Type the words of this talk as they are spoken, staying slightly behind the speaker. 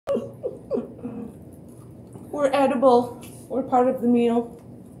We're edible. We're part of the meal.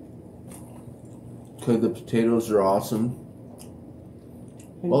 Okay, the potatoes are awesome.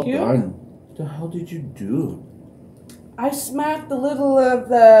 Thank you. Well done. What the hell did you do? I smacked a little of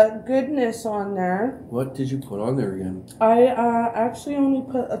the goodness on there. What did you put on there again? I actually only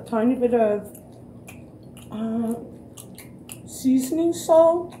put a tiny bit of seasoning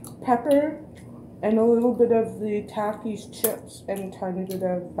salt, pepper, and a little bit of the TAKIS chips, and a tiny bit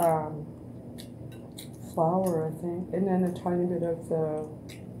of flour, I think, and then a tiny bit of the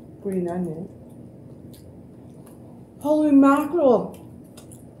green onion. Holy mackerel!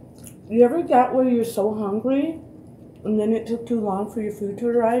 You ever get where you're so hungry, and then it took too long for your food to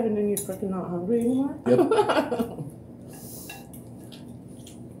arrive, and then you're freaking not hungry anymore? Yep.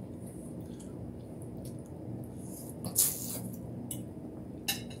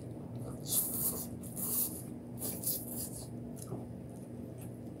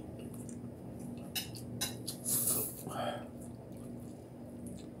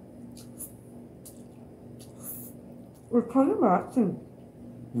 We're kind of matching.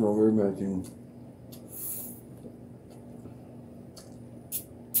 No, we're matching.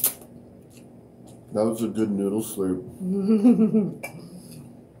 That was a good noodle slurp.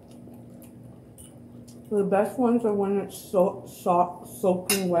 The best ones are when it's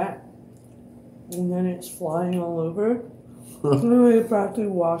soaking wet, and then it's flying all over. And then you're practically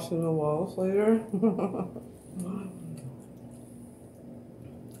washing the walls later.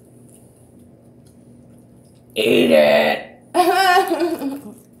 Eat it!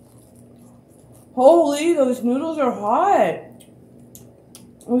 Holy, those noodles are hot.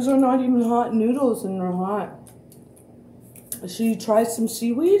 Those are not even hot noodles, and they're hot. Should you try some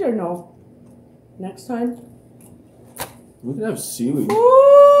seaweed or no? Next time? We can have seaweed.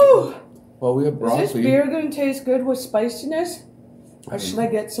 Woo! Well, we have broccoli. Is this beer going to taste good with spiciness? Or should I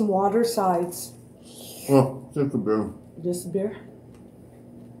get some water sides? Oh, just a beer. Just a beer?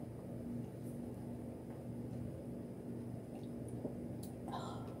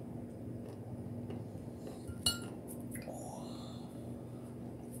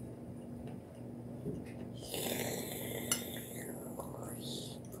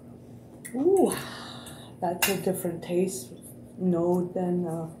 Ooh, that's a different taste note than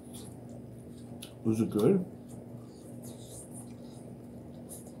Was it good?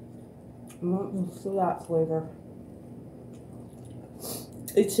 I'm not used to that flavor.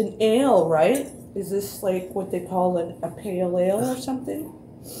 It's an ale, right? Is this like what they call a pale ale or something?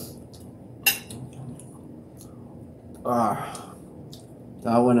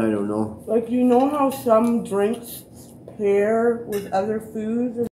 That one I don't know. Like, you know how some drinks pair with other foods?